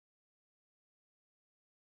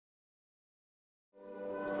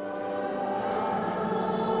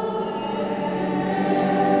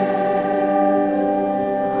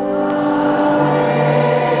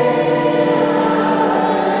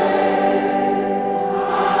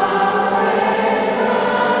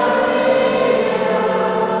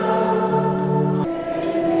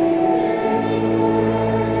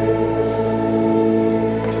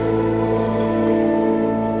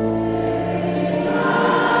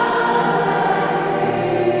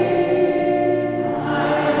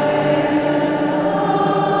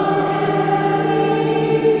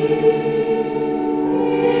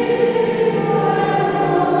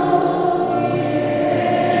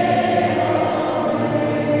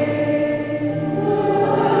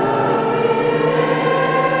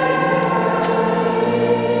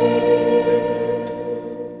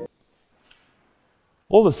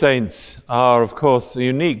All the saints are, of course, a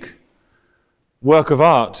unique work of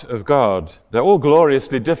art of God. They're all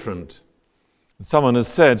gloriously different. Someone has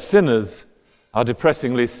said sinners are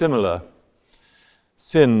depressingly similar.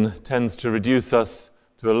 Sin tends to reduce us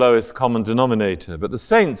to a lowest common denominator, but the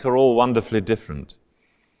saints are all wonderfully different.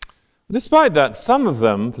 Despite that, some of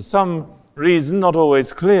them, for some reason not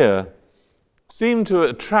always clear, seem to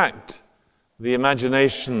attract the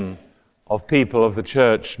imagination of people of the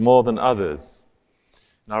church more than others.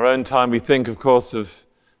 In our own time, we think, of course, of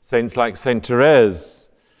saints like Saint Therese,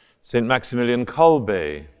 Saint Maximilian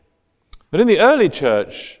Kolbe. But in the early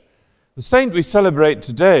church, the saint we celebrate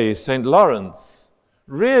today, Saint Lawrence,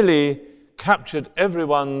 really captured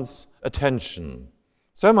everyone's attention.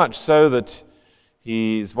 So much so that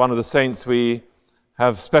he's one of the saints we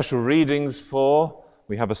have special readings for.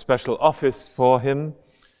 We have a special office for him.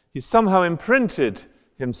 He somehow imprinted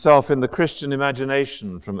himself in the Christian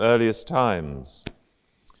imagination from earliest times.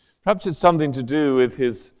 Perhaps it's something to do with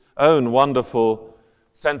his own wonderful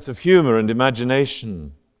sense of humor and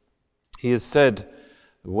imagination. He has said,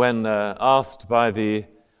 when asked by the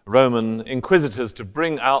Roman inquisitors to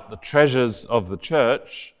bring out the treasures of the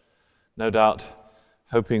church, no doubt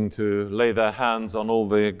hoping to lay their hands on all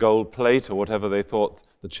the gold plate or whatever they thought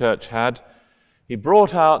the church had, he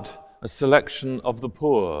brought out a selection of the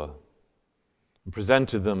poor and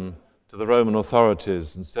presented them to the Roman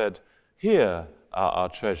authorities and said, "Here are our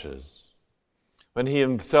treasures." When he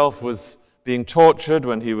himself was being tortured,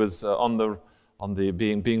 when he was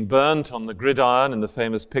being burnt on the gridiron in the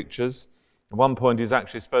famous pictures, at one point he's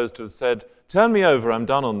actually supposed to have said, "Turn me over, I'm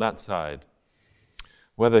done on that side."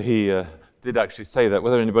 Whether he did actually say that,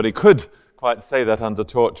 whether anybody could quite say that under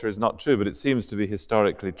torture is not true, but it seems to be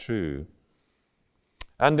historically true.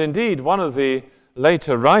 And indeed, one of the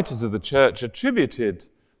later writers of the church attributed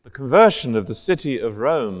the conversion of the city of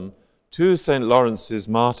Rome to St. Lawrence's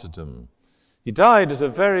martyrdom. He died at a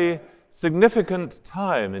very significant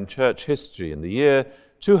time in church history, in the year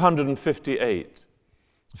 258.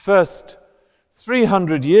 The first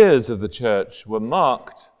 300 years of the church were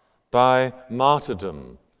marked by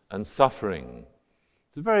martyrdom and suffering.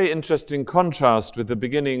 It's a very interesting contrast with the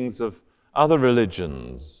beginnings of other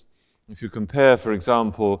religions. If you compare, for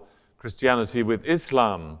example, Christianity with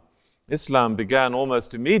Islam, Islam began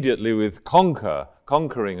almost immediately with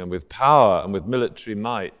conquering and with power and with military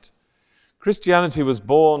might. Christianity was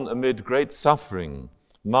born amid great suffering,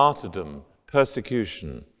 martyrdom,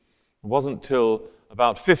 persecution. It wasn't till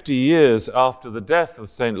about 50 years after the death of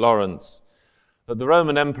St. Lawrence that the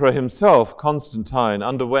Roman Emperor himself, Constantine,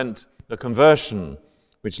 underwent a conversion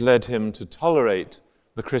which led him to tolerate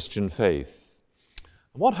the Christian faith.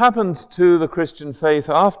 What happened to the Christian faith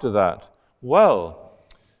after that? Well,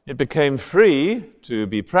 it became free to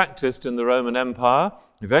be practiced in the Roman Empire.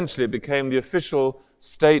 Eventually it became the official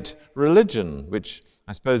state religion, which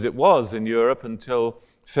I suppose it was in Europe until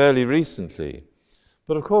fairly recently.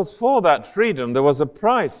 But of course, for that freedom, there was a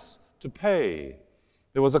price to pay.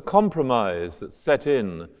 There was a compromise that set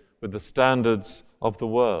in with the standards of the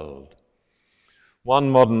world. One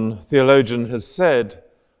modern theologian has said,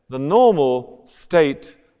 the normal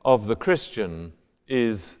state of the Christian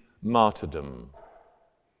is martyrdom.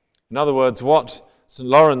 In other words, what St.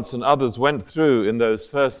 Lawrence and others went through in those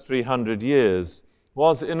first 300 years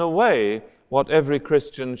was, in a way, what every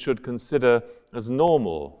Christian should consider as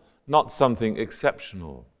normal, not something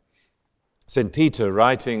exceptional. St. Peter,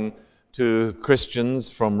 writing to Christians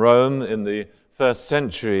from Rome in the first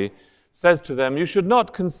century, says to them, "You should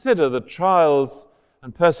not consider the trials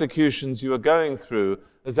and persecutions you are going through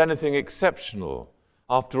as anything exceptional.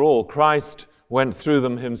 After all, Christ went through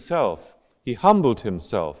them himself. He humbled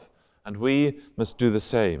himself, and we must do the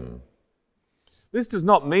same." This does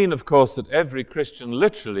not mean, of course, that every Christian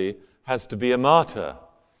literally has to be a martyr.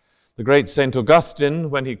 The great St. Augustine,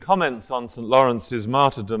 when he comments on St. Lawrence's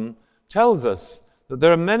martyrdom, tells us that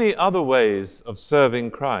there are many other ways of serving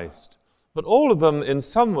Christ, but all of them in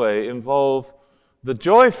some way involve the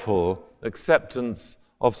joyful acceptance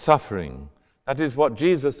of suffering. That is what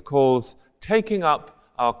Jesus calls taking up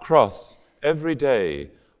our cross every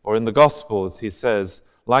day, or in the Gospels he says,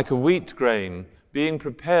 like a wheat grain, being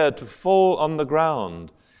prepared to fall on the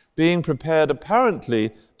ground, being prepared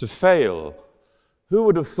apparently to fail. Who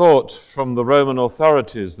would have thought from the Roman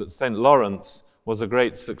authorities that St. Lawrence was a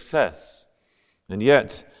great success? And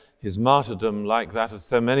yet his martyrdom, like that of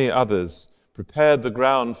so many others, prepared the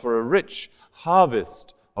ground for a rich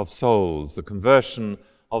harvest of souls, the conversion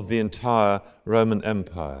of the entire Roman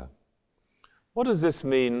Empire. What does this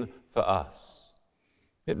mean for us?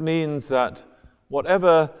 It means that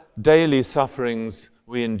whatever daily sufferings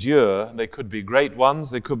we endure, they could be great ones,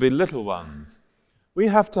 they could be little ones, we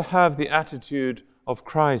have to have the attitude of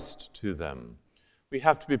Christ to them. We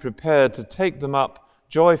have to be prepared to take them up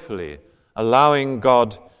joyfully, allowing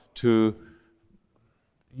God to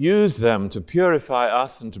use them to purify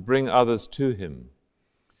us and to bring others to him.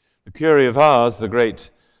 The Curé of Ars, the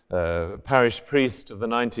great parish priest of the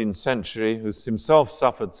 19th century, who himself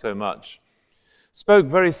suffered so much, spoke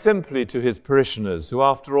very simply to his parishioners, who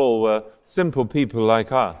after all were simple people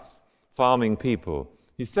like us, farming people.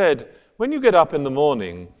 He said, when you get up in the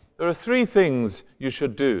morning, there are 3 things you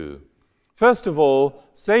should do. First of all,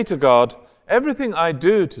 say to God, everything I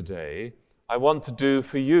do today, I want to do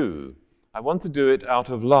for you. I want to do it out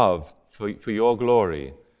of love for your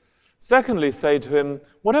glory. Secondly, say to him,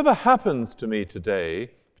 whatever happens to me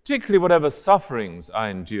today, particularly whatever sufferings I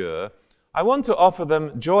endure, I want to offer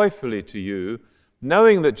them joyfully to you,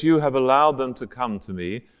 knowing that you have allowed them to come to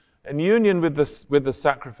me in union with the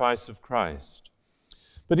sacrifice of Christ.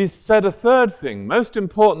 But he said a third thing, most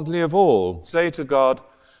importantly of all, say to God,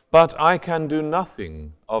 but I can do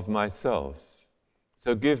nothing of myself.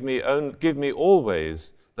 So give me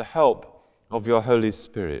always the help of your Holy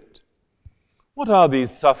Spirit. What are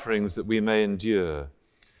these sufferings that we may endure?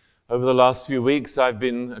 Over the last few weeks, I've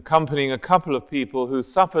been accompanying a couple of people who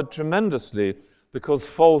suffered tremendously because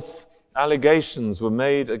false allegations were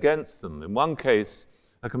made against them. In one case,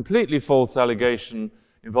 a completely false allegation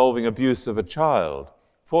involving abuse of a child.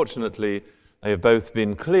 Fortunately, they have both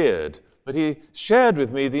been cleared, but he shared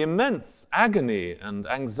with me the immense agony and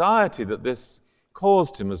anxiety that this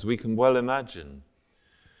caused him, as we can well imagine.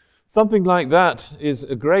 Something like that is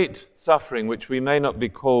a great suffering which we may not be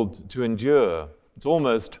called to endure. It's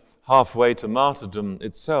almost halfway to martyrdom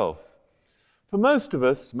itself. For most of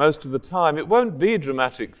us, most of the time, it won't be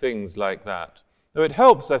dramatic things like that. Though it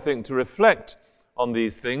helps, I think, to reflect on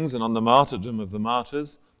these things and on the martyrdom of the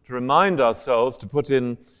martyrs, to remind ourselves to put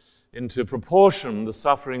into proportion the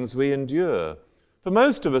sufferings we endure. For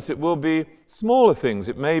most of us, it will be smaller things.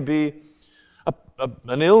 It may be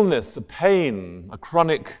an illness, a pain, a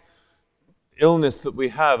chronic illness that we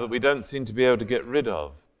have that we don't seem to be able to get rid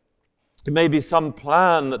of. It may be some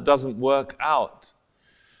plan that doesn't work out,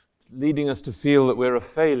 leading us to feel that we're a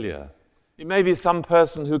failure. It may be some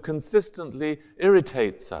person who consistently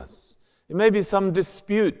irritates us. It may be some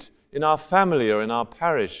dispute in our family or in our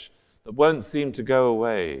parish that won't seem to go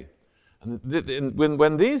away. And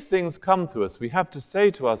when these things come to us, we have to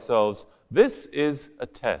say to ourselves, this is a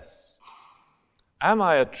test. Am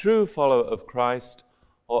I a true follower of Christ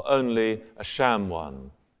or only a sham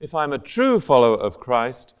one? If I'm a true follower of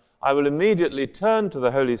Christ, I will immediately turn to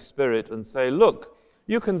the Holy Spirit and say, look,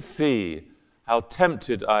 you can see how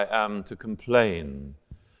tempted I am to complain,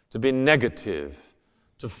 to be negative,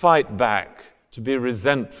 to fight back, to be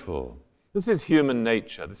resentful. This is human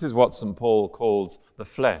nature. This is what St. Paul calls the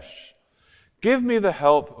flesh. Give me the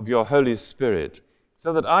help of your Holy Spirit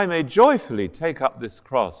so that I may joyfully take up this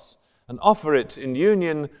cross and offer it in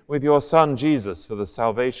union with your Son Jesus for the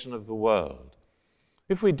salvation of the world.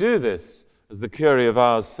 If we do this, as the Curé of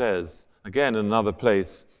Ars says, again in another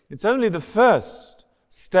place, it's only the first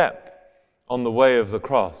step on the way of the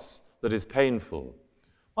cross that is painful.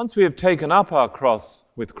 Once we have taken up our cross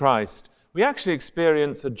with Christ, we actually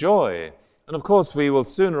experience a joy. And of course, we will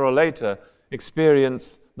sooner or later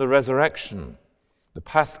experience the resurrection, the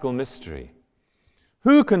Paschal mystery.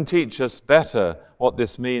 Who can teach us better what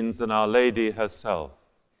this means than Our Lady herself?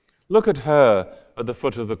 Look at her at the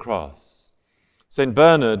foot of the cross. St.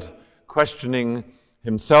 Bernard, questioning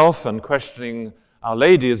himself and questioning Our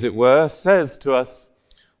Lady, as it were, says to us,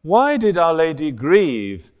 why did Our Lady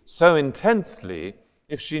grieve so intensely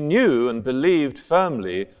if she knew and believed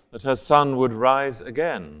firmly that her Son would rise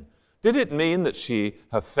again? Did it mean that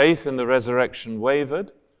her faith in the resurrection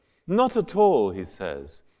wavered? Not at all, he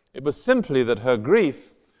says. It was simply that her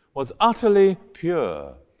grief was utterly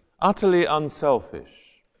pure, utterly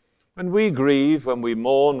unselfish. When we grieve, when we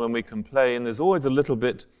mourn, when we complain, there's always a little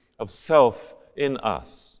bit of self in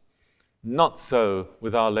us. Not so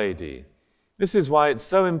with Our Lady. This is why it's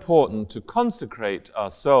so important to consecrate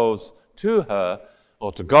ourselves to her,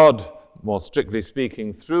 or to God, more strictly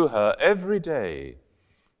speaking, through her every day,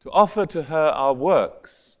 to offer to her our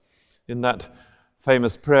works. In that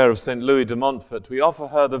famous prayer of St. Louis de Montfort, we offer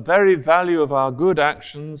her the very value of our good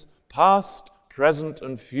actions, past, present,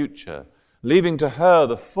 and future, leaving to her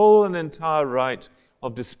the full and entire right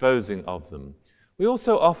of disposing of them. We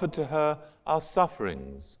also offer to her our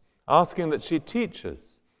sufferings, asking that she teach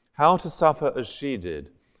us how to suffer as she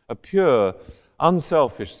did, a pure,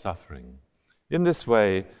 unselfish suffering. In this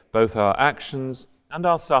way, both our actions and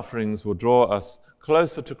our sufferings will draw us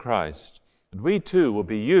closer to Christ, and we too will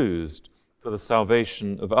be used for the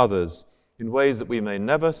salvation of others in ways that we may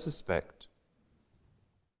never suspect.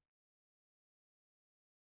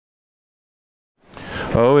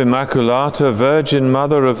 O Immaculata, Virgin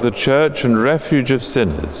Mother of the Church and refuge of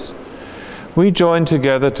sinners, we join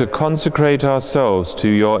together to consecrate ourselves to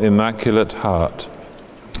your Immaculate Heart.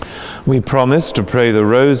 We promise to pray the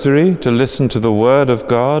Rosary, to listen to the Word of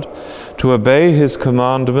God, to obey His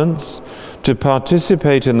commandments, to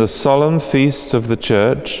participate in the solemn feasts of the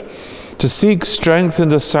Church, to seek strength in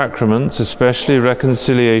the sacraments, especially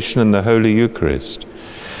reconciliation in the Holy Eucharist.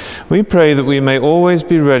 We pray that we may always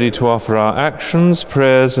be ready to offer our actions,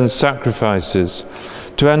 prayers, and sacrifices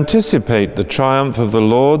to anticipate the triumph of the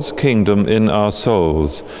Lord's kingdom in our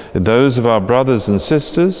souls, in those of our brothers and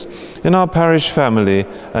sisters, in our parish family,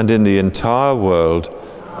 and in the entire world.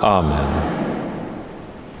 Amen.